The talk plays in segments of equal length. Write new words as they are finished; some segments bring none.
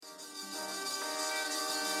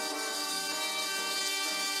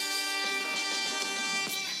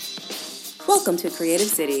Welcome to Creative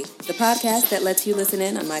City, the podcast that lets you listen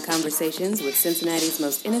in on my conversations with Cincinnati's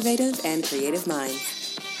most innovative and creative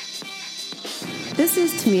minds. This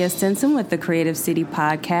is Tamia Stinson with the Creative City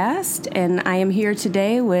podcast, and I am here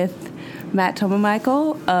today with Matt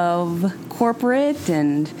Tomamichael of Corporate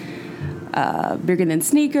and Bigger Than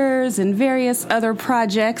Sneakers and various other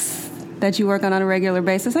projects that you work on a regular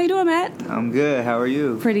basis. How you doing, Matt? I'm good. How are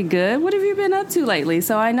you? Pretty good. What have you been up to lately?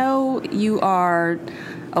 So I know you are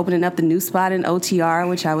opening up the new spot in OTR,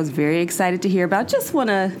 which I was very excited to hear about. Just want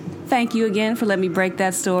to thank you again for letting me break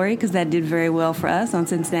that story, because that did very well for us on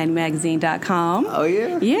CincinnatiMagazine.com. Oh,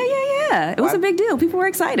 yeah? Yeah. It was a big deal. People were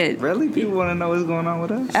excited. Really? People want to know what's going on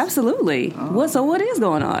with us? Absolutely. Oh. So what is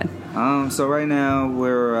going on? So right now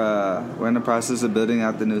we're in the process of building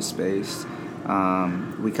out the new space.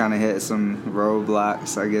 We kind of hit some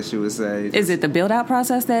roadblocks, I guess you would say. Is it the build-out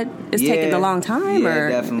process that is taking a long time? Yeah,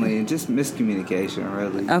 definitely. Just miscommunication,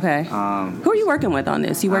 really. Okay. Who are you working with on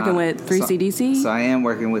this? You working with 3CDC? So I am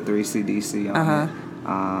working with 3CDC on it.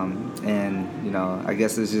 And, you know, I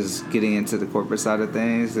guess it's just getting into the corporate side of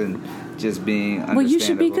things and just being understandable. Well, you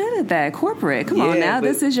should be good at that. Corporate. Come on now.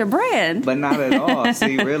 This is your brand. But not at all.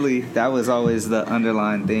 See, really, that was always the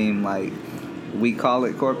underlying theme, like, we call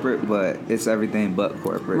it corporate, but it's everything but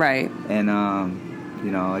corporate. Right. And, you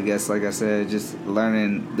know, I guess, like I said, just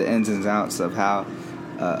learning the ins and outs of how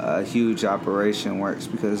a huge operation works,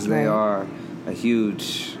 because they are a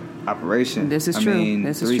huge operation. This is true. I mean,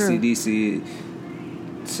 this is 3CDC,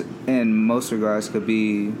 in most regards, could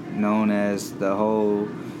be known as the whole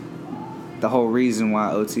reason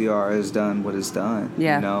why OTR has done what it's done.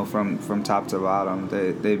 Yeah. You know, from top to bottom.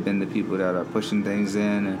 They've been the people that are pushing things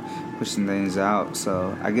in and pushing things out.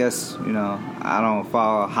 So I guess, you know, I don't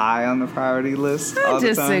fall high on the priority list all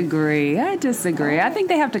the time. I disagree. I think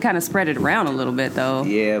they have to kind of spread it around a little bit, though.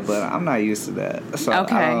 Yeah, but I'm not used to that. So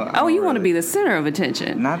okay. You want to be the center of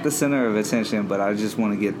attention. Not the center of attention, but I just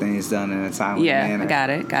want to get things done in a timely manner.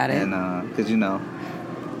 Yeah, got it. And because, you know,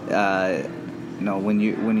 when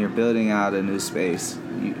you're building out a new space,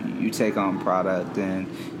 you take on product and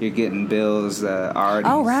you're getting bills that are already.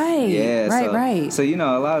 Oh, right. Yeah. Right. So, you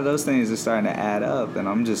know, a lot of those things are starting to add up, and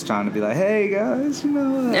I'm just trying to be like, hey, guys, you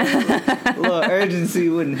know, a little urgency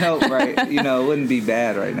wouldn't help, right? You know, it wouldn't be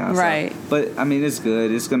bad right now. Right. So, but, I mean, it's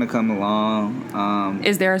good. It's going to come along.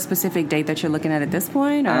 Is there a specific date that you're looking at this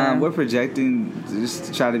point? Or? We're projecting just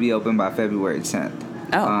to try to be open by February 10th.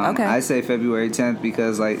 Oh, okay. I say February 10th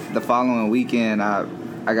because, like, the following weekend, I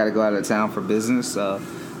got to go out of town for business, so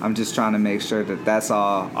I'm just trying to make sure that that's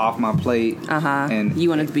all off my plate. And you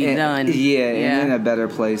want it to be done. Yeah, and in a better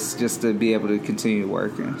place just to be able to continue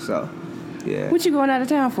working. So, yeah. What you going out of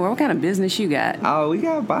town for? What kind of business you got? Oh, we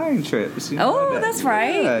got buying trips. You know that's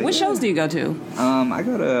right. Yeah, what shows do you go to? I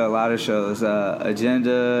go to a lot of shows.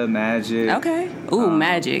 Agenda, Magic. Okay. Ooh,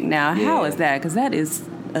 Magic. Now, how is that? Because that is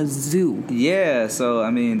a zoo. Yeah, so, I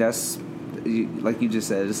mean, that's, like you just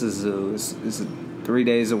said, it's a zoo. It's 3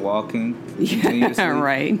 days of walking continuously.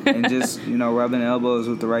 Right. And just, you know, rubbing elbows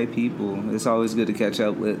with the right people. It's always good to catch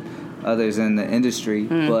up with others in the industry,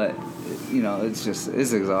 but, you know, it's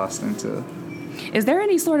exhausting too. Is there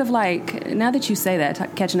any sort of, like, now that you say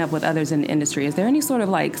that, catching up with others in the industry, is there any sort of,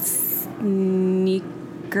 like, sneaker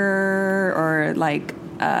or, like,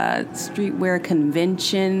 streetwear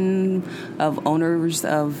convention of owners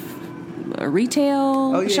of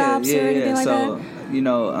retail shops or anything like that? You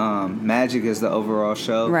know, Magic is the overall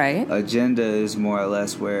show. Right. Agenda is more or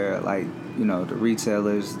less where, like, you know, the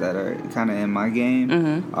retailers that are kind of in my game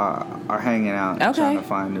are hanging out and trying to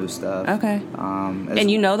find new stuff. Okay.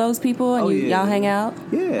 And you know those people and y'all hang out?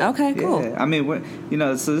 Yeah. Okay, cool. Yeah. I mean, you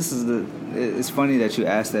know, so this is it's funny that you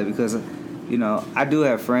asked that because, you know, I do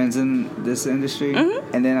have friends in this industry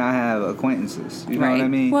and then I have acquaintances. You know what I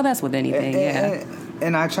mean? Well, that's with anything,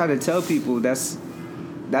 And I try to tell people that's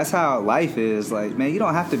how life is. Like, man, you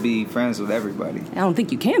don't have to be friends with everybody. I don't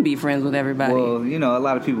think you can be friends with everybody. Well, you know, a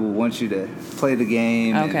lot of people want you to play the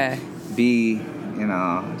game and be, you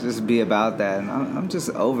know, just be about that. And I'm just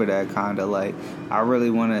over that kind of, like, I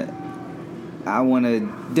want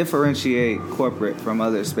to differentiate corporate from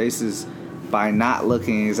other spaces by not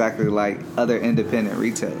looking exactly like other independent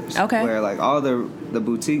retailers. Okay. Where, like, all the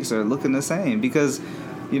boutiques are looking the same. Because,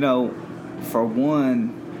 you know, for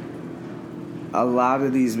one, a lot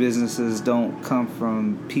of these businesses don't come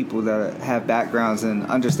from people that have backgrounds in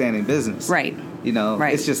understanding business. Right. You know,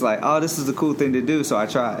 it's just like, oh, this is a cool thing to do, so I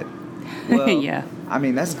tried. Well, yeah. I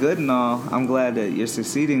mean, that's good and all. I'm glad that you're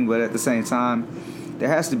succeeding, but at the same time, there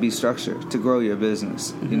has to be structure to grow your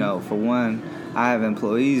business. You know, for one, I have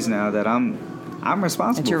employees now that I'm I'm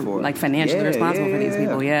responsible for. Like financially responsible for these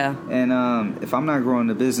people, yeah. And if I'm not growing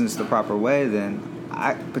the business the proper way, then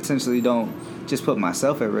I potentially don't just put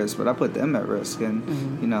myself at risk, but I put them at risk.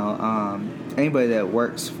 And you know, anybody that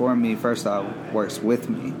works for me, first off, works with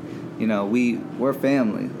me. You know, we're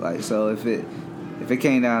family. Like, so if it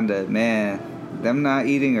came down to, man, them not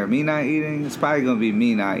eating or me not eating, it's probably gonna be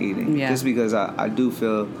me not eating. Yeah. Just because I do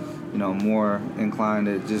feel, you know, more inclined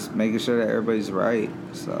to just making sure that everybody's right.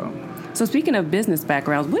 So speaking of business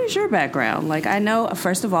backgrounds, what is your background? Like, I know,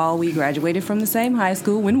 first of all, we graduated from the same high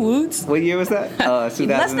school, Wynn Woods. What year was that?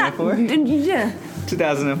 2004? Yeah.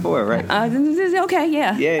 2004, right? Okay,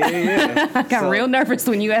 yeah. Yeah. I got real nervous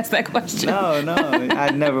when you asked that question. No,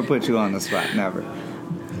 I'd never put you on the spot, never.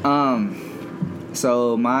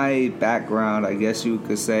 So my background, I guess you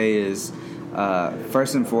could say, is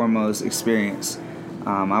first and foremost experience.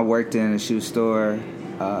 I worked in a shoe store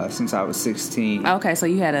since I was 16. Okay, so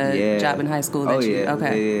you had a job in high school.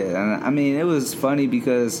 Okay. Yeah. And I mean, it was funny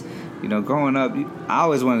because, you know, growing up, I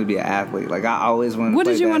always wanted to be an athlete. Like, I always wanted to play basketball. What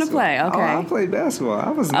did you want to play? Okay. I played basketball. I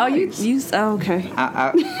was nice. Okay.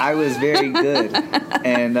 I was very good.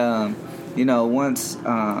 And, you know, once,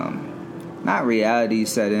 not reality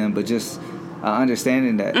set in, but just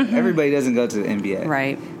understanding that everybody doesn't go to the NBA.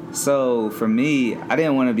 Right. So, for me, I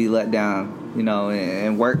didn't want to be let down, you know,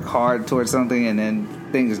 and work hard towards something and then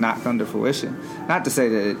things not come to fruition. Not to say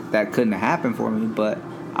that that couldn't happen for me, but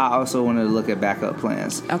I also wanted to look at backup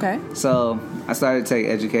plans. Okay. So I started to take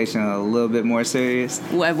education a little bit more serious.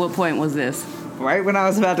 At what point was this? Right when I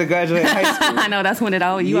was about to graduate high school. I know, that's when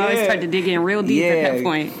you always start to dig in real deep at that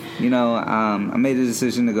point. You know, I made the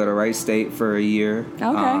decision to go to Wright State for a year.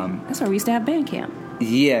 Okay. That's where we used to have band camp.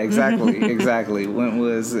 Yeah, exactly. Exactly.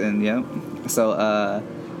 Wentworth, and yep. So,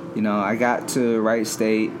 you know, I got to Wright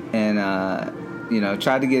State and, you know,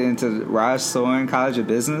 tried to get into Raj Soren College of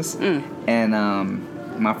Business. And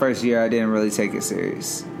my first year, I didn't really take it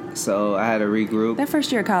serious. So I had to regroup. That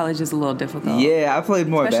first year of college is a little difficult. Yeah, I played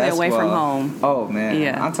more especially basketball. Away from home. Oh, man.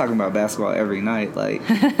 Yeah. I'm talking about basketball every night. Like,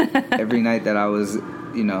 every night that I was,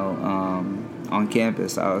 you know, on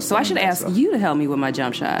campus, I was. So I should ask you to help me with my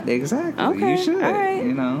jump shot. Exactly. Okay. You should. All right.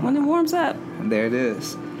 You know. When it warms up. There it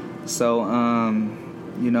is. So,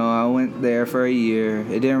 you know, I went there for a year.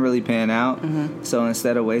 It didn't really pan out. So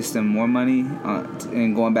instead of wasting more money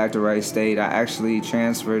and going back to Wright State, I actually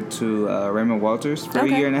transferred to Raymond Walters for a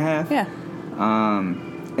year and a half. Yeah.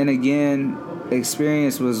 And again,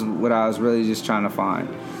 experience was what I was really just trying to find.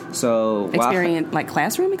 So experience, like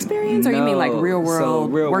classroom experience, or you mean like real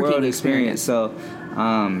world working experience? So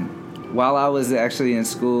while I was actually in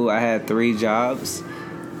school, I had 3 jobs.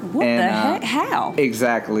 What the heck? How?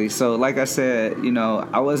 Exactly. So, like I said, you know,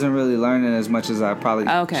 I wasn't really learning as much as I probably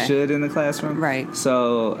should in the classroom. Right.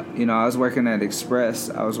 So, you know, I was working at Express.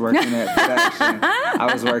 I was working at Fashion. I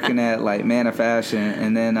was working at, like, Man of Fashion.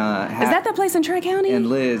 And then... is that the place in Tri-County? In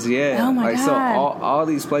Lids, yeah. Oh, my God. So, all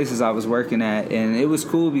these places I was working at. And it was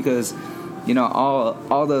cool because... You know,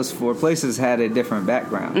 all those 4 places had a different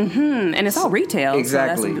background. And it's all retail.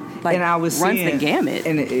 Exactly. So that's, like, and I was runs seeing, the gamut.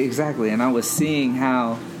 And I was seeing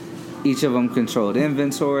how each of them controlled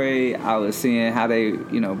inventory. I was seeing how they,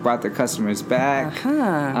 you know, brought their customers back.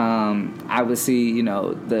 I would see, you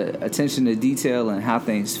know, the attention to detail and how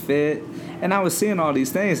things fit. And I was seeing all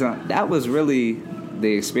these things. And that was really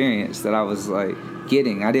the experience that I was, like,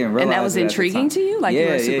 getting. I didn't realize. And that was intriguing to you? Like, you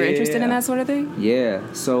were super interested in that sort of thing? Yeah.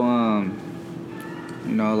 So,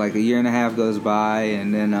 you know, like a year and a half goes by,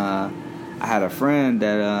 and then I had a friend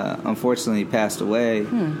that unfortunately passed away.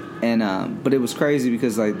 And but it was crazy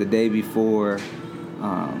because, like, the day before,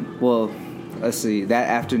 that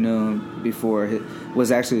afternoon before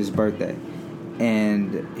was actually his birthday.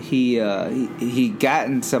 And he got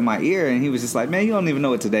into my ear, and he was just like, "Man, you don't even know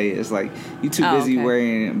what today is. Like, you too busy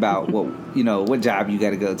worrying about what job you got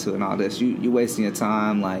to go to and all this. You wasting your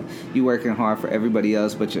time. Like, you working hard for everybody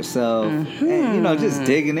else but yourself." And, you know, just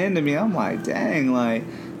digging into me. I'm like, dang, like,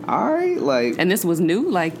 all right, like. And this was new.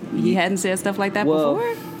 Like, he hadn't said stuff like that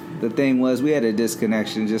before. The thing was, we had a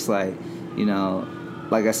disconnection. Just like, you know,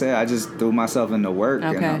 like I said, I just threw myself into work,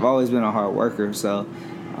 and I've always been a hard worker. So.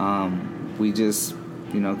 We just,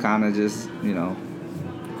 you know, kind of just, you know,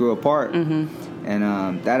 grew apart. And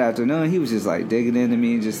that afternoon, he was just, like, digging into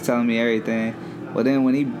me, just telling me everything. But then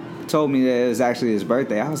when he told me that it was actually his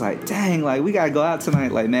birthday, I was like, dang, like, we got to go out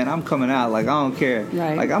tonight. Like, man, I'm coming out. Like, I don't care.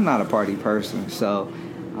 Right. Like, I'm not a party person. So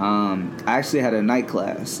I actually had a night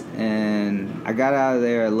class. And I got out of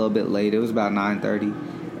there a little bit late. It was about 9:30.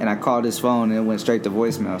 And I called his phone, and it went straight to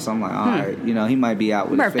voicemail. So I'm like, all right, you know, he might be out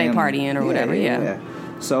with his family. Birthday partying or whatever, yeah.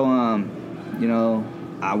 So, you know,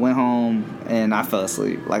 I went home and I fell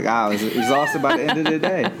asleep. Like, I was exhausted by the end of the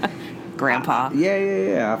day. Grandpa.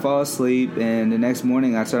 Yeah. I fall asleep, and the next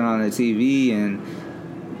morning I turn on the TV, and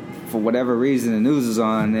for whatever reason the news was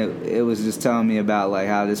on. It was just telling me about like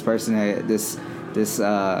how this person had this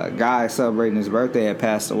guy celebrating his birthday had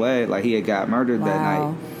passed away. Like, he had got murdered that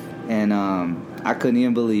night, and I couldn't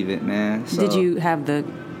even believe it, man. So, did you have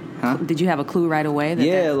a clue right away?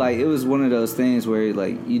 Like, it was one of those things where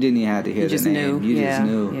like you didn't even have to hear the name. You just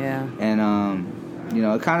knew. Yeah. And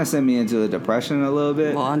it kind of sent me into a depression a little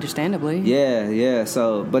bit. Well, understandably. Yeah.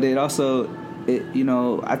 So, but it also,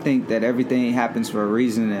 I think that everything happens for a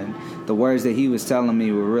reason, and the words that he was telling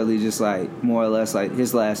me were really just like more or less like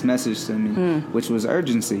his last message to me, which was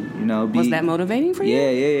urgency. Was that motivating for you?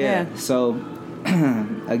 Yeah. So,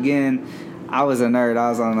 again, I was a nerd. I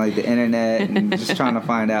was on like the internet and just trying to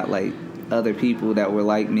find out like other people that were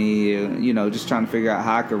like me, just trying to figure out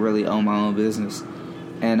how I could really own my own business.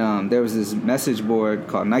 And there was this message board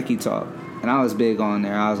called Nike Talk, and I was big on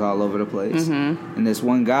there. I was all over the place. Mm-hmm. And this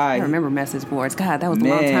one guy... I remember message boards. God, that was a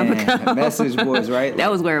long time ago. Message boards, right?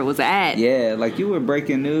 That was where it was at. Yeah, like you were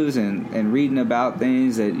breaking news and reading about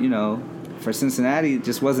things that, for Cincinnati, it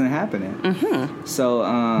just wasn't happening. Mm-hmm.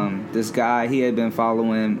 So this guy, he had been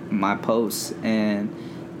following my posts, and,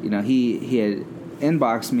 he had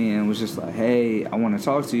inboxed me and was just like, hey, I want to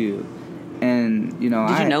talk to you. And, Did you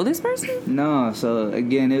know this person? No. So,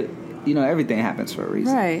 again, everything happens for a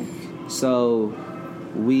reason. Right. So,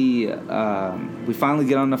 we finally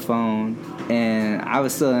get on the phone, and I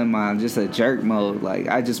was still in my just a jerk mode. Like,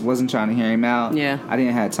 I just wasn't trying to hear him out. Yeah. I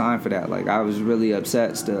didn't have time for that. Like, I was really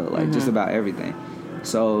upset still, like, just about everything.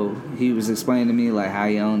 So, he was explaining to me, like, how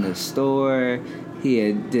he owned this store. He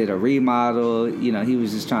had did a remodel. He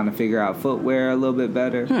was just trying to figure out footwear a little bit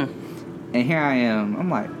better. And here I am. I'm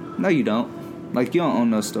like, no, you don't. Like, you don't own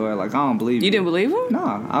no store. Like, I don't believe you. You didn't believe him?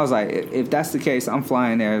 No. I was like, if that's the case, I'm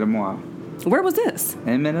flying there tomorrow. Where was this?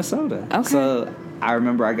 In Minnesota. Okay. So, I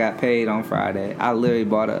remember I got paid on Friday. I literally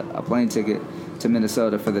bought a plane ticket to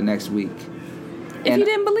Minnesota for the next week. If you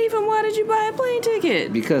didn't believe him, why did you buy a plane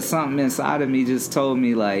ticket? Because something inside of me just told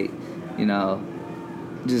me, like,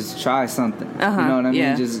 just try something. Uh-huh. You know what I mean?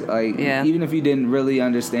 Yeah. Just, like, even if you didn't really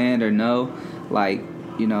understand or know, like,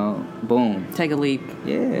 boom. Take a leap.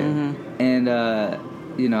 Yeah. Mm-hmm. And,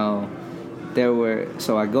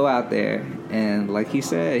 so I go out there, and like he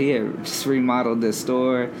said, he had just remodeled this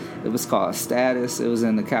store. It was called Status. It was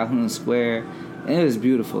in the Calhoun Square. And it was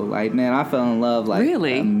beautiful. Like, man, I fell in love, like,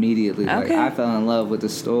 really? Immediately. Okay. Like, I fell in love with the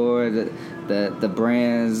store, the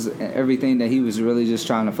brands, everything that he was really just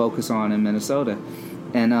trying to focus on in Minnesota.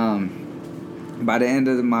 And by the end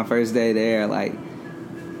of my first day there, like,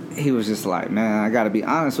 he was just like, man, I got to be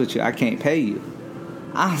honest with you. I can't pay you.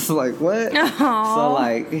 I was like, what? Aww. So,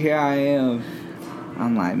 like, here I am.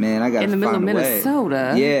 I'm like, man, I got to find a way. In the middle of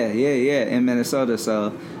Minnesota? Yeah, in Minnesota.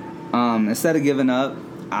 So, instead of giving up,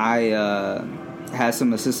 I had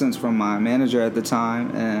some assistance from my manager at the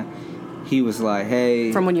time, and he was like,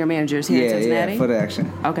 hey. From one of your managers here in Cincinnati? Yeah, Foot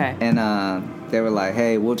Action. Okay. And they were like,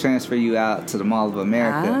 hey, we'll transfer you out to the Mall of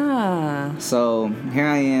America. So here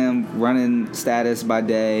I am running Status by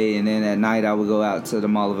day, and then at night I would go out to the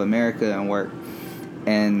Mall of America and work.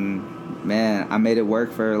 And, man, I made it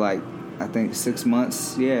work for, like, I think 6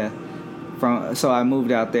 months. Yeah. So I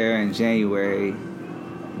moved out there in January.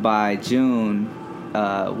 By June,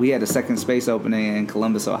 we had a second space opening in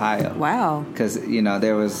Columbus, Ohio. Wow. Because,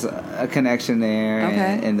 there was a connection there,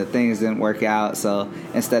 and the things didn't work out. So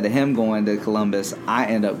instead of him going to Columbus, I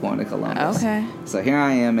end up going to Columbus. Okay. So here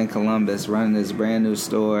I am in Columbus running this brand new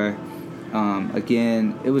store.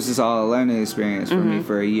 Again, it was just all a learning experience for me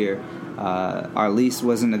for a year. Our lease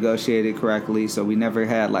wasn't negotiated correctly, so we never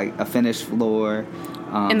had, like, a finished floor.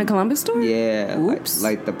 In the Columbus store? Yeah. Oops.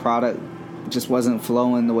 Like the product just wasn't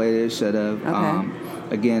flowing the way that it should have. Okay.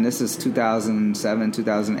 Again, this is 2007,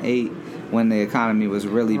 2008, when the economy was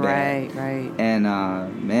really bad. Right. And,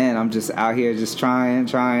 man, I'm just out here just trying.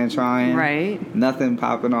 Right. Nothing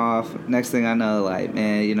popping off. Next thing I know, like,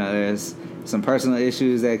 man, there's some personal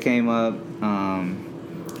issues that came up.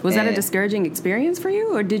 Was that a discouraging experience for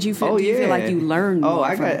you, or did you feel, do you feel like you learned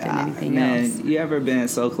more from it than anything else? You ever been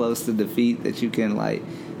so close to defeat that you can, like,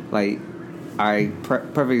 all right,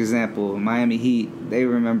 perfect example, Miami Heat, they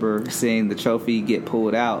remember seeing the trophy get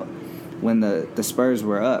pulled out when the Spurs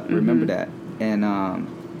were up. Remember that? And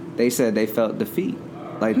they said they felt defeat.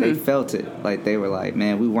 Like, they felt it. Like, they were like,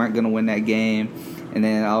 man, we weren't going to win that game. And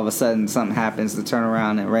then all of a sudden something happens to turn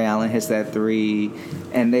around and Ray Allen hits that three,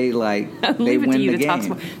 and they, like, they win the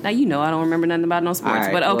game. Now, I don't remember nothing about no sports,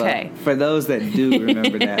 right, but okay. Well, for those that do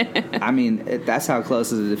remember that, I mean, that's how close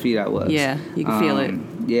to the defeat I was. Yeah, you can feel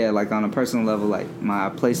it. Yeah, like on a personal level, like my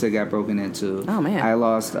place that got broken into. Oh, man. I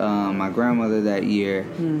lost my grandmother that year.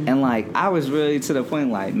 And like, I was really to the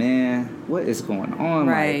point like, man, what is going on?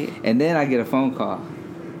 Right. Like, and then I get a phone call.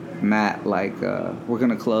 Matt, like, we're going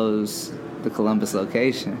to close the Columbus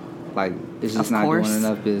location. Like, it's just not doing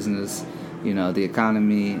enough business. You know, the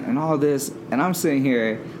economy and all this. And I'm sitting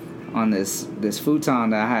here on this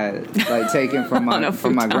futon that I had like taken from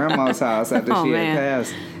my grandma's house after she had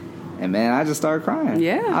passed. And man, I just started crying.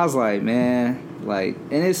 Yeah. I was like, man, like,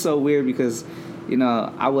 and it's so weird because, you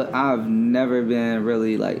know, I've never been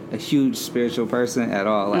really like a huge spiritual person at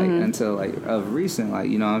all, like until like of recent, like,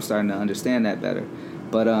 you know, I'm starting to understand that better.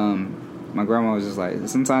 But my grandma was just like,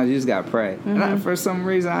 sometimes you just gotta pray. And for some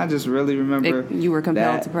reason, I just really remember you were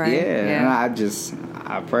compelled to pray. Yeah. And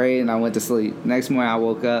I prayed and I went to sleep. Next morning, I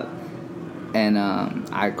woke up and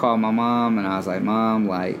I called my mom and I was like, Mom,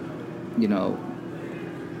 like, you know,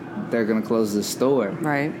 they're gonna close the store.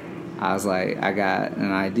 Right. I was like, I got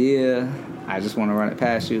an idea. I just want to run it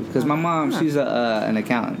past you because my mom, she's an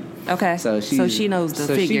accountant. Okay. So she knows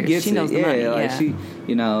the figures. She knows the money. Like she,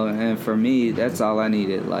 you know, and for me, that's all I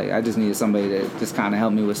needed. Like I just needed somebody to just kind of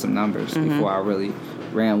help me with some numbers before I really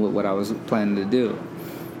ran with what I was planning to do.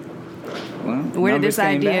 Well, where did this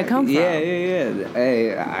idea come from? Yeah.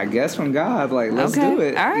 Hey, I guess from God. Like, let's do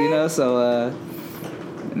it. All right. You know, so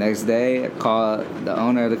the next day I called the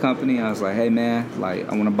owner of the company. I was like, hey, man, like,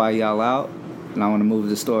 I want to buy y'all out, and I want to move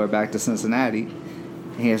the store back to Cincinnati.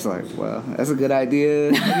 And he was like, well, that's a good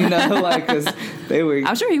idea, you know, like, because they were...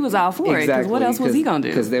 I'm sure he was all for it, because what else was he going to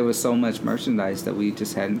do? Because there was so much merchandise that we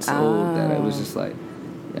just hadn't sold that it was just like,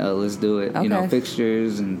 let's do it. Okay. You know,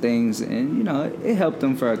 fixtures and things, and, you know, it helped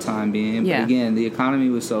them for a time being. Yeah. But again, the economy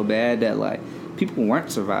was so bad that, like, people weren't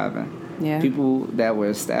surviving. Yeah. People that were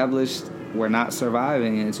established were not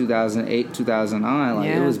surviving in 2008, 2009. Like,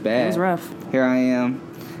 it was bad. It was rough. Here I am.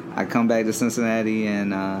 I come back to Cincinnati,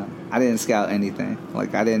 and I didn't scout anything.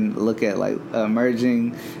 Like, I didn't look at, like, an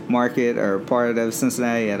emerging market or part of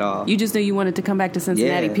Cincinnati at all. You just knew you wanted to come back to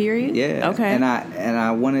Cincinnati, period? Yeah. Okay. And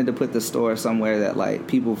I wanted to put the store somewhere that, like,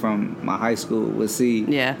 people from my high school would see.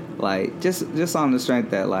 Yeah. Like, just on the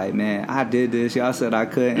strength that, like, man, I did this. Y'all said I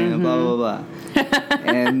couldn't, blah, blah, blah.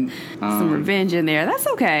 And some revenge in there. That's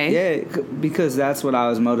okay. Yeah, because that's what I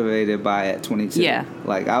was motivated by at 22. Yeah.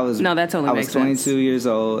 Like, I was... No, that totally makes sense. I was 22 years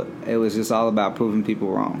old. It was just all about proving people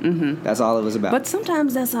wrong. That's all it was about. But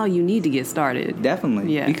sometimes that's all you need to get started.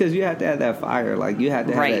 Definitely. Yeah. Because you have to have that fire. Like, you have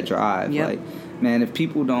to have that drive. Yep. Like, man, if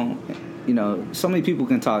people don't... You know, so many people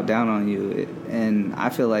can talk down on you. And I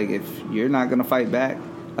feel like if you're not going to fight back,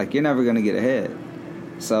 like, you're never going to get ahead.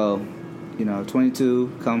 So, you know,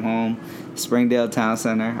 22, come home, Springdale Town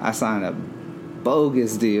Center. I signed a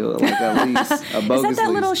bogus deal, like a lease, a bogus Is that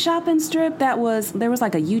lease. little shopping strip there was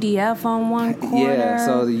like a UDF on one corner? Yeah,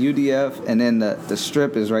 so the UDF and then the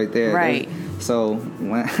strip is right there. Right. So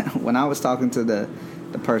when I was talking to the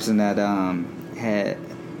person that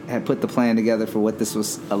had put the plan together for what this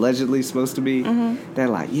was allegedly supposed to be, they're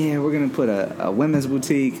like, yeah, we're going to put a women's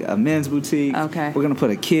boutique, a men's boutique. Okay. We're going to put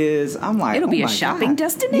a kids. I'm like, it'll be a shopping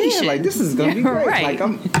destination. Yeah, like, this is going to be great. Right.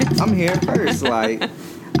 Like, I'm here first. Like,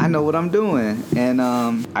 I know what I'm doing. And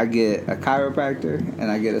I get a chiropractor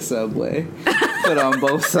and I get a Subway put on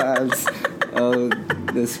both sides of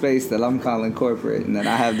the space that I'm calling corporate and that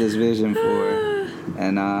I have this vision for.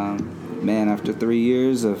 And, man, after 3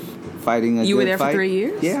 years of fighting a You were there fight, for 3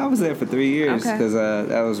 years? Yeah, I was there for 3 years because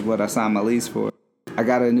that was what I signed my lease for. I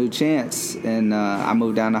got a new chance, and I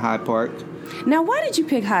moved down to Hyde Park. Now, why did you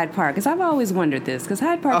pick Hyde Park? Because I've always wondered this, because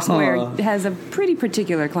Hyde Park Square has a pretty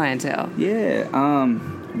particular clientele. Yeah,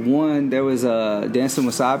 one, there was a Dancing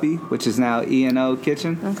Wasabi, which is now E&O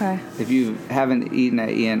Kitchen. Okay. If you haven't eaten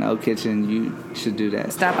at E&O Kitchen, you should do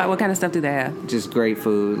that. Stop by. What kind of stuff do they have? Just great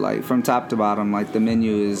food, like from top to bottom. Like, the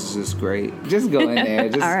menu is just great. Just go in there.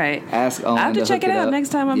 Just all right. Ask Owen. I'll have to check it out up. next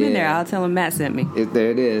time I'm in there. I'll tell him Matt sent me.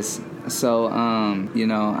 There it is. So, you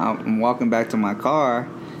know, I'm walking back to my car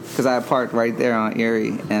because I parked right there on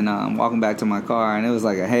Erie, and I'm walking back to my car, and it was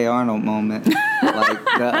like a Hey Arnold moment. Like,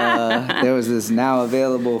 there was this now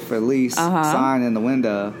available for lease sign in the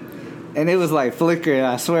window, and it was like flickering.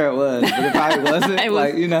 I swear it was, but it probably wasn't. It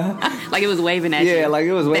was, like, you know, like it was waving at you. Yeah, like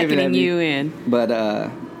it was waving at me. You in. But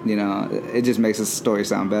you know, it just makes the story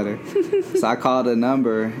sound better. So I called a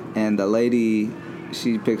number, and the lady,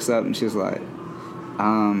 she picks up, and she's like,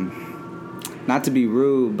 not to be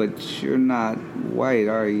rude, but you're not white,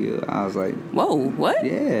 are you? I was like, whoa, what?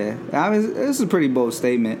 Yeah. I mean, it's a pretty bold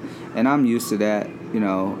statement, and I'm used to that, you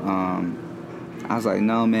know. I was like,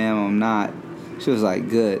 no, ma'am, I'm not. She was like,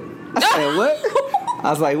 good. I said, what?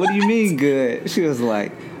 I was like, what do you mean good? She was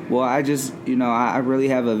like, Well, I just, I really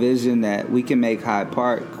have a vision that we can make Hyde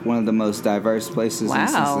Park one of the most diverse places in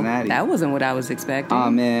Cincinnati. That wasn't what I was expecting.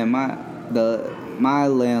 Oh, man, my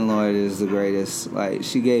landlord is the greatest. Like,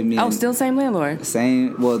 she gave me... still same landlord?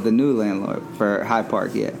 The new landlord for Hyde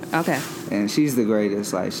Park, yeah. Okay. And she's the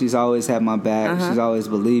greatest. Like, she's always had my back. She's always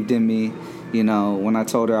believed in me. When I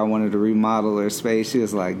told her I wanted to remodel her space, she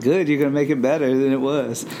was like, good, you're going to make it better than it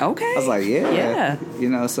was. Okay. I was like, yeah.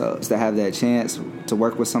 So to have that chance to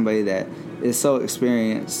work with somebody that is so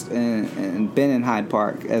experienced and been in Hyde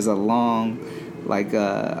Park as a long-lived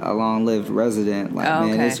resident,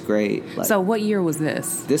 man, it's great. Like, so what year was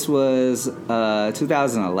this? This was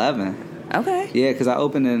 2011. Okay. Yeah, because I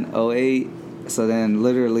opened in 2008, so then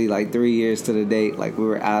literally 3 years to the date, we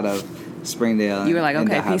were out of Springdale. You were like,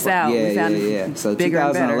 okay, peace out. Yeah. So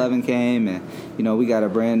 2011 came, and we got a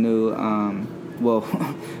brand new.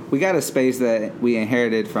 We got a space that we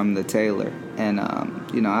inherited from the tailor, and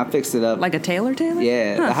I fixed it up like a tailor.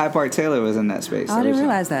 Yeah, the Hyde Park Tailor was in that space. Oh, I didn't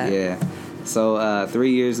realize that. Yeah. So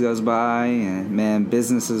 3 years goes by, and man,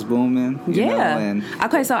 business is booming.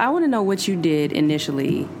 Okay, so I want to know what you did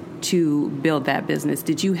initially to build that business.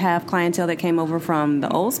 Did you have clientele that came over from the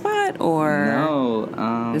old spot, or no?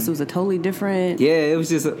 This was a totally different. Yeah, it was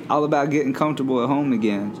just all about getting comfortable at home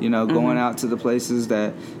again. Going out to the places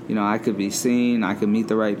that I could be seen, I could meet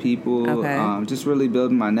the right people. Okay. Just really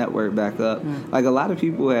building my network back up. Like, a lot of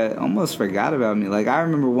people had almost forgot about me. Like, I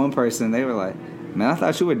remember one person, they were like, "Man, I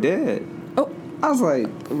thought you were dead." Oh, I was like,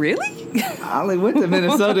 really? I went to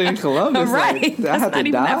Minnesota and Columbus. Right. I had to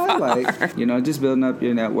die. Just building up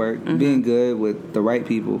your network, being good with the right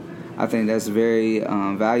people. I think that's very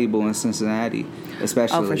valuable in Cincinnati,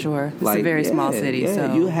 especially. Oh, for sure. It's a very small city. Yeah,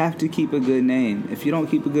 so you have to keep a good name. If you don't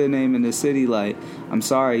keep a good name in the city, I'm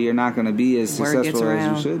sorry, you're not going to be as successful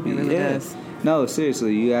as you should be. It really does. No,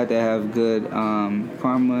 seriously, you have to have good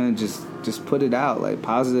karma and just put it out.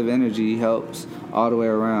 Positive energy helps all the way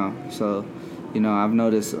around. So, I've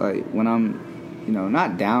noticed when I'm,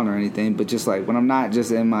 not down or anything, but just when I'm not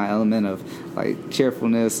just in my element of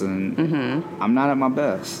cheerfulness and I'm not at my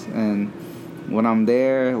best. And when I'm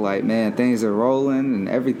there, man, things are rolling and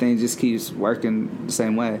everything just keeps working the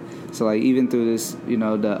same way. So even through this,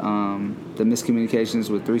 the miscommunications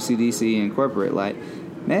with 3CDC and corporate,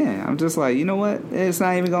 man, I'm just you know what? It's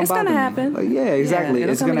not even going to bother me. It's going to happen. Yeah, exactly. Yeah,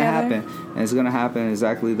 it's going to happen. And it's going to happen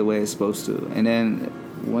exactly the way it's supposed to. And then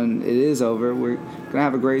when it is over, we're going to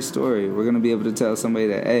have a great story. We're going to be able to tell somebody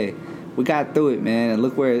that, hey, we got through it, man, and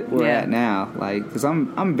look where we're at now. Because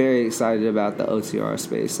I'm very excited about the OTR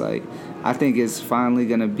space. I think it's finally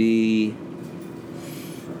going to be...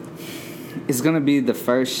 It's going to be the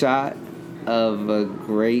first shot of a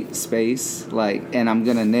great space, and I'm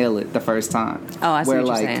gonna nail it the first time. Oh, I see what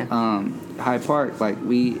you're saying. Hyde Park,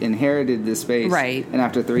 we inherited this space, right? And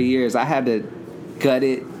after 3 years, I had to gut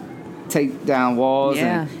it, take down walls,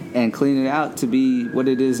 and clean it out to be what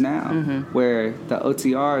it is now. Where the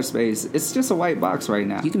OTR space, it's just a white box right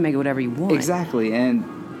now. You can make it whatever you want. Exactly, and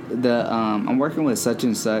I'm working with such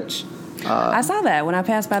and such. I saw that when I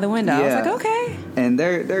passed by the window. I was like, okay. And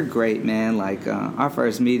they're great, man. Our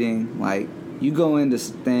first meeting, you go into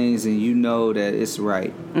things and you know that it's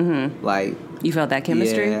right. You felt that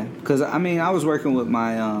chemistry? Yeah, because I was working with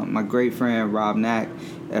my my great friend Rob Knack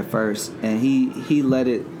at first, and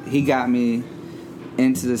he got me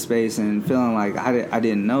into the space and feeling like I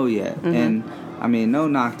didn't know yet. And no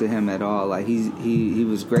knock to him at all. He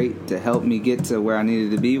was great to help me get to where I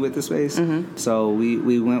needed to be with the space. So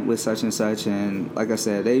we went with such and such, and like I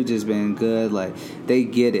said, they've just been good. They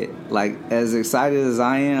get it. As excited as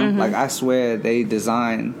I am, I swear they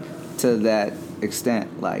design to that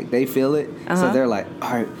extent. They feel it. So they're like,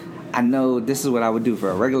 all right, I know this is what I would do for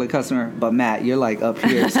a regular customer, but Matt, you're up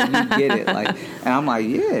here, so you get it. And I'm like,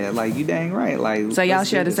 yeah, you dang right. So y'all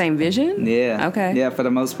share the same vision? Yeah. Okay. Yeah, for the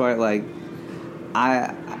most part,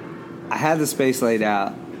 I had the space laid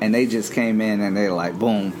out, and they just came in and they're like,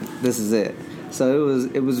 boom, this is it. So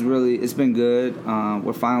it was really, it's been good.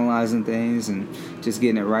 We're finalizing things and just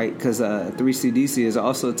getting it right, because 3CDC is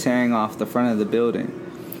also tearing off the front of the building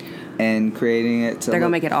and creating it to... They're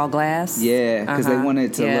going to make it all glass? Yeah, because they want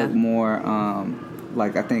it to look more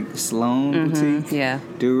I think Sloan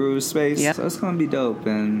Boutique, Duru's space. Yep. So it's going to be dope,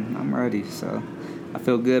 and I'm ready. So I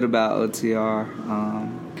feel good about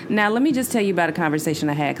OTR. Now, let me just tell you about a conversation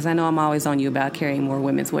I had, because I know I'm always on you about carrying more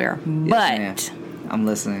women's wear. Yes, but I'm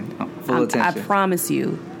listening. Full attention. I promise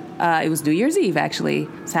you. It was New Year's Eve, actually.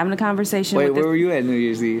 I was having a conversation with where were you at New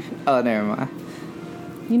Year's Eve? Oh, never mind.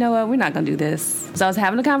 You know what? We're not going to do this. So I was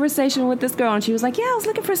having a conversation with this girl, and she was like, yeah, I was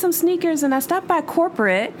looking for some sneakers, and I stopped by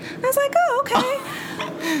corporate. I was like, oh, okay.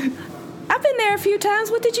 I I've been there a few times.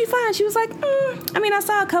 What did you find? She was like, I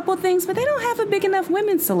saw a couple things, but they don't have a big enough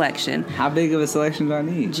women's selection. How big of a selection do I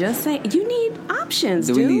need? Just saying, you need options,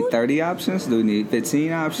 dude. Do we need 30 options? Do we need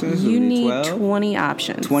 15 options? Do we need 12? 20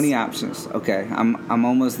 options. 20 options. Okay, I'm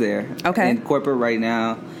almost there. Okay. In corporate right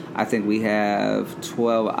now, I think we have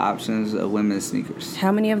 12 options of women's sneakers.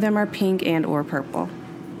 How many of them are pink and or purple?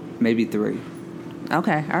 Maybe 3.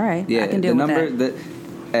 Okay, all right. Yeah, I can deal with that.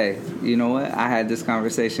 Hey, you know what? I had this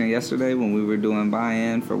conversation yesterday when we were doing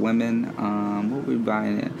buy-in for women. What were we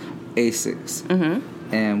buying in? Asics.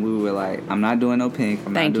 Mm-hmm. And we were like, I'm not doing no pink.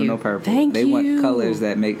 I'm not doing no purple. They want colors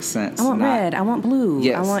that make sense. I want red. I want blue.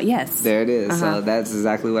 Yes. There it is. So that's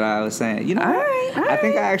exactly what I was saying. You know all what? Right. I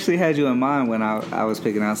think I actually had you in mind when I was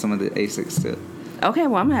picking out some of the Asics too. Okay,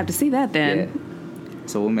 well, I'm going to have to see that then. Yeah.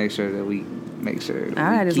 So we'll make sure that we keep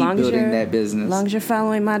building that business. As long as you're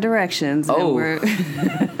following my directions, then we're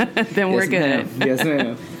yes, good. Yes,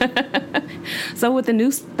 ma'am. So with the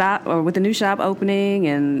new shop opening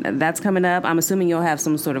and that's coming up, I'm assuming you'll have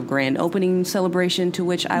some sort of grand opening celebration to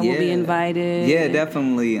which I will be invited. Yeah,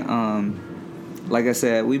 definitely. Like I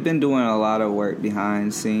said, we've been doing a lot of work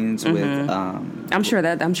behind scenes with. I'm sure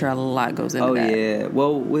a lot goes into that. Oh yeah,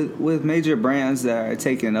 well with major brands that are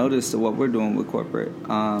taking notice to what we're doing with corporate.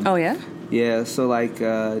 Oh yeah. Yeah, so like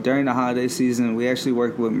during the holiday season, we actually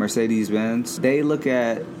work with Mercedes-Benz. They look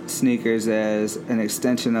at sneakers as an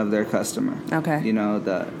extension of their customer. Okay. You know,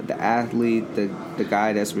 the athlete, the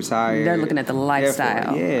guy that's retired. They're looking at the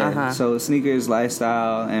lifestyle. Yeah. So sneakers,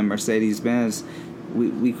 lifestyle, and Mercedes-Benz.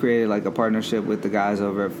 We created like a partnership with the guys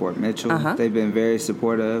over at Fort Mitchell. They've been very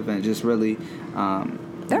supportive and just really.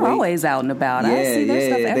 They're always out and about. I see their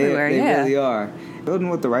stuff everywhere. They really are. Building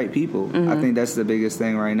with the right people. I think that's the biggest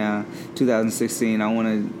thing right now. 2016, I want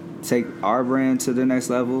to take our brand to the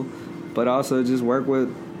next level, but also just work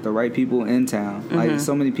with the right people in town. Like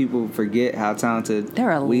so many people forget how talented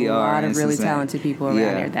there are we a lot are of really talented people around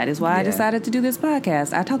here. That is why I decided to do this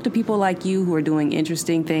podcast. I talk to people like you who are doing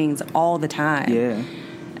interesting things all the time. Yeah.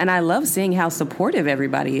 And I love seeing how supportive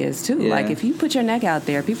everybody is, too. Yeah. Like, if you put your neck out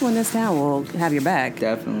there, people in this town will have your back.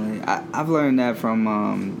 Definitely. I've learned that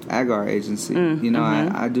from Agar Agency. You know,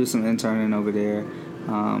 I do some interning over there.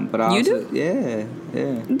 But I also, do? Yeah.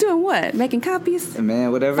 Doing what? Making copies?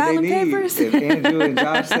 Man, whatever Filing they need. papers? If Andrew and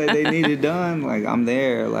Josh said they need it done, like, I'm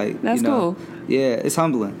there. Like, that's cool. Yeah, it's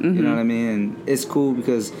humbling. You know what I mean? And it's cool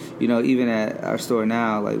because, you know, even at our store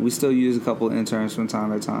now, like, we still use a couple interns from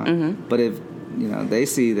time to time. But if you know, they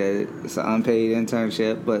see that it's an unpaid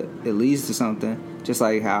internship, but it leads to something. Just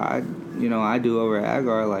like how I do over at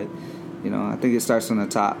Agar. Like, you know, I think it starts from the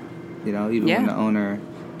top. You know, even when the owner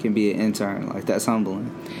can be an intern, like that's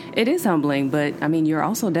humbling. It is humbling, but I mean, you're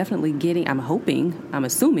also definitely getting. I'm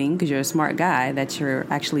assuming, because you're a smart guy, that you're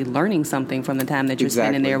actually learning something from the time that you're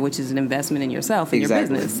spending there, which is an investment in yourself and your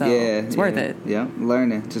business. So it's worth it. Yeah,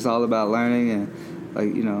 learning. Just all about learning and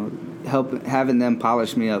like having them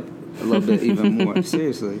polish me up a little bit even more.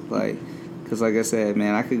 Seriously, like, because like I said,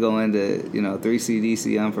 man, I could go into 3C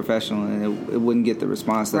DC unprofessional and it wouldn't get the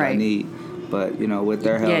response that I need. But with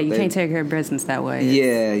their help, you can't take care of business that way.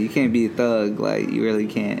 Yeah, you can't be a thug. Like, you really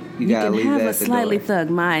can't. You gotta leave that at the door. You can have a slightly thug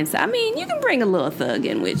mindset. I mean, you can bring a little thug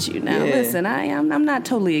in with you. Now, listen, I'm not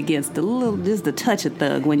totally against just the touch of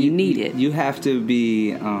thug when you need it. You have to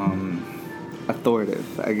be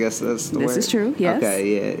authoritative. I guess that's the word. This is true. Yes.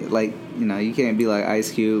 Okay. Yeah. Like, you can't be like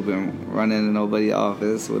Ice Cube and run into nobody's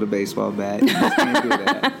office with a baseball bat. You just can't do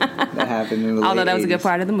that. That happened in the Although late that was 80s. a good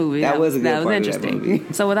part of the movie. That was a good part interesting. Of that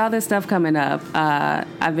movie. So with all this stuff coming up,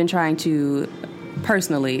 I've been trying to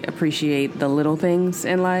personally appreciate the little things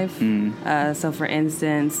in life. So for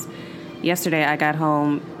instance, yesterday I got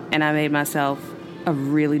home and I made myself a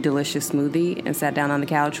really delicious smoothie and sat down on the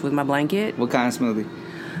couch with my blanket. What kind of smoothie?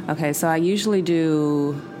 Okay, so I usually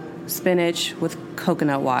do spinach with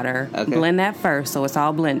coconut water. Okay. Blend that first so it's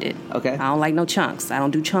all blended. Okay. I don't like no chunks. I don't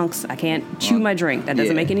do chunks. I can't chew my drink. That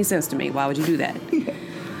doesn't make any sense to me. Why would you do that?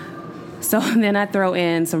 So then I throw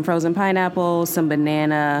in some frozen pineapple, some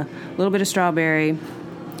banana, a little bit of strawberry,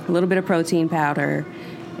 a little bit of protein powder.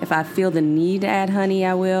 If I feel the need to add honey,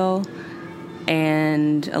 I will.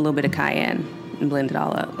 And a little bit of cayenne. And blend it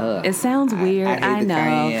all up. It sounds weird. I know.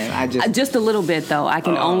 Cayenne. Just a little bit, though. I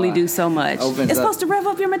can only do so much. It's supposed to rev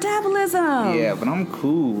up your metabolism. Yeah, but I'm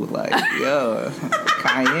cool. Like, yo,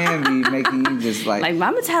 cayenne be making you just like... Like, my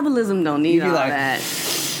metabolism don't need all that.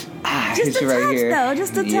 Just a touch, though.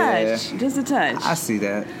 Just a touch. Just a touch. I see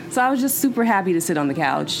that. So I was just super happy to sit on the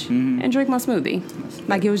couch and drink my smoothie.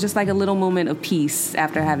 Like, it was just like a little moment of peace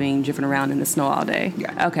after having driven around in the snow all day.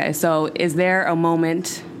 Yeah. Okay, so is there a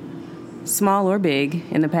moment... small or big,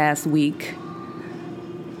 in the past week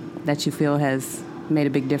that you feel has made a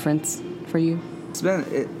big difference for you?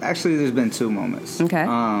 There's been two moments. Okay.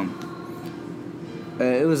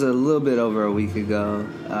 It was a little bit over a week ago.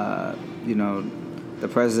 The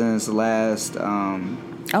president's last...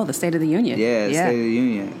 the State of the Union. Yeah, State of the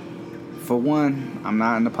Union. For one, I'm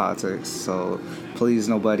not into politics, so please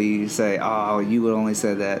nobody say, oh, you would only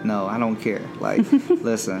say that. No, I don't care. Like,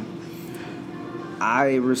 listen,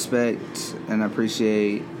 I respect and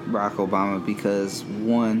appreciate Barack Obama because,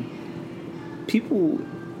 one, people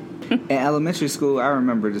in elementary school, I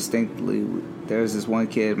remember distinctly, there was this one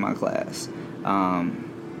kid in my class.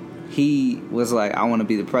 He was like, I want to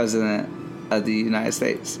be the president of the United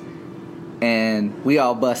States. And we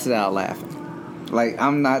all busted out laughing. Like,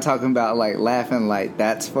 I'm not talking about, like, laughing like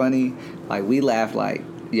that's funny. Like, we laughed like,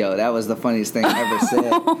 yo, that was the funniest thing I ever said.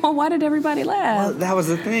 Why did everybody laugh? Well, that was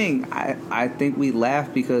the thing. I think we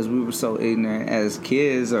laughed because we were so ignorant as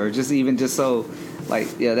kids, or just so, like,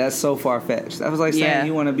 yeah, that's so far-fetched. That was like saying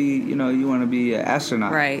you want to be an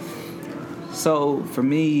astronaut. Right. So, for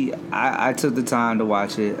me, I took the time to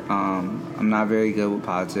watch it. I'm not very good with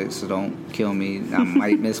politics, so don't kill me. I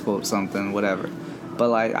might misquote something, whatever. But,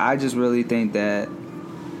 like, I just really think that,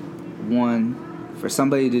 one, for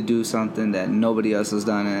somebody to do something that nobody else has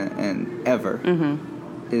done and ever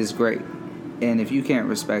is great. And if you can't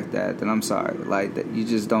respect that, then I'm sorry. Like, that you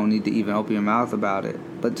just don't need to even open your mouth about it.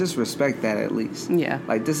 But just respect that at least. Yeah.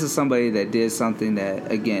 Like, this is somebody that did something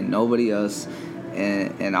that, again, nobody else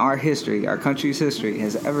in our history, our country's history,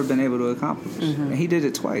 has ever been able to accomplish. And he did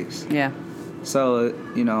it twice. Yeah. So,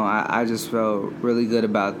 I just felt really good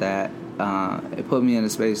about that. It put me in a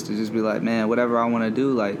space to just be like, man, whatever I want to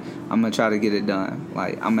do, like, I'm going to try to get it done.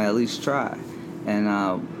 Like, I'm going to at least try.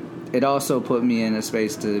 And it also put me in a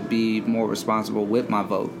space to be more responsible with my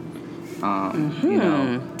vote.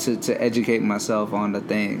 To educate myself on the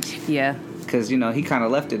things. Yeah. Because, he kind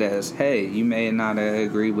of left it as, hey, you may not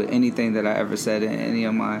agree with anything that I ever said in any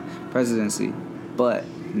of my presidency. But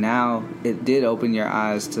now it did open your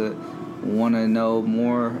eyes to want to know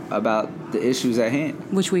more about the issues at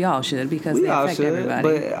hand. Which we all should, because they affect everybody.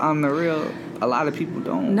 But on the real, a lot of people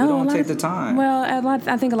don't. No, we don't take the time. Well,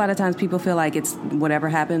 I think a lot of times people feel like it's whatever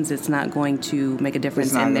happens, it's not going to make a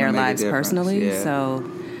difference in their lives personally. Yeah.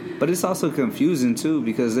 So... But it's also confusing, too,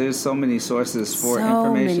 because there's so many sources for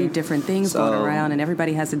information. So many different things going around, and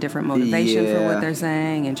everybody has a different motivation for what they're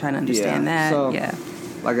saying and trying to understand that. So,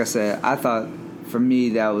 like I said, I thought, for me,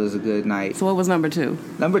 that was a good night. So what was number two?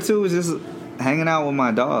 Number two was just hanging out with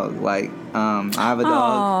my dog. Like, I have a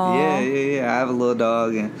dog. Aww. Yeah. I have a little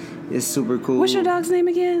dog, and it's super cool. What's your dog's name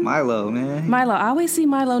again? Milo, man. Milo. I always see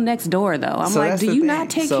Milo next door, though. I'm like, do you not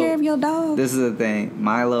take care of your dog? This is the thing.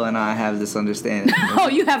 Milo and I have this understanding. Oh,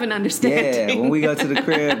 you have an understanding. Yeah, when we go to the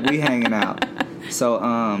crib, we hanging out. So,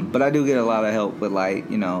 but I do get a lot of help with, like,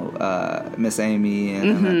 Miss Amy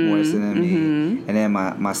and Morrison and me. And then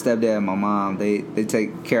my stepdad and my mom, they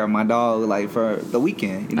take care of my dog, like, for the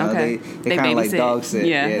weekend. They kind of like dog sit.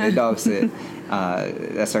 Yeah, they dog sit.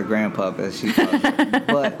 That's our grandpup, as she calls it.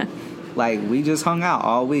 But, like, we just hung out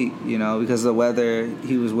all week, because of the weather.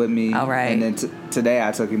 He was with me. All right. And then today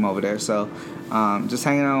I took him over there. So, just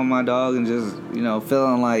hanging out with my dog and just,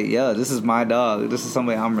 feeling like, yeah, this is my dog. This is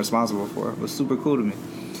somebody I'm responsible for. It was super cool to me.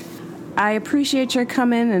 I appreciate your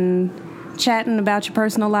coming and chatting about your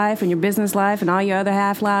personal life and your business life and all your other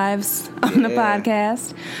half lives on the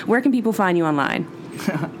podcast. Where can people find you online?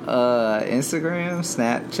 Instagram,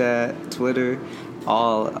 Snapchat, Twitter,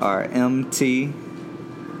 all are MT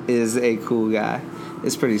is a cool guy.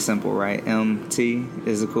 It's pretty simple, right? MT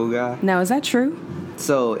is a cool guy. Now, is that true?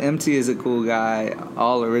 So, MT is a cool guy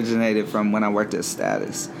all originated from when I worked at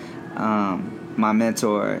Status. My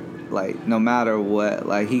mentor, like, no matter what,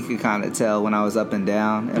 like, he could kind of tell when I was up and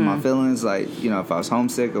down in my feelings, like, if I was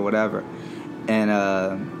homesick or whatever. And,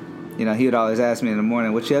 he would always ask me in the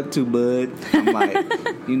morning, what you up to, bud? I'm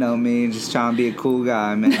like, me, just trying to be a cool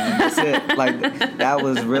guy, man. That's it. Like, that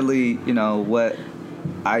was really, what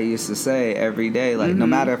I used to say every day. Like, no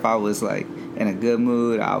matter if I was, like, in a good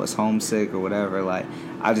mood, I was homesick or whatever, like,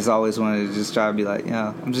 I just always wanted to just try to be like,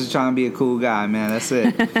 I'm just trying to be a cool guy, man. That's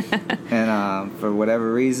it. And for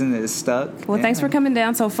whatever reason, it stuck. Well, thanks for coming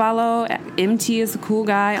down. So follow MT is a cool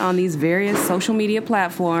guy on these various social media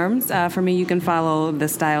platforms. For me, you can follow The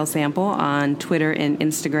Style Sample on Twitter and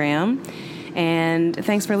Instagram. And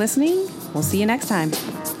thanks for listening. We'll see you next time.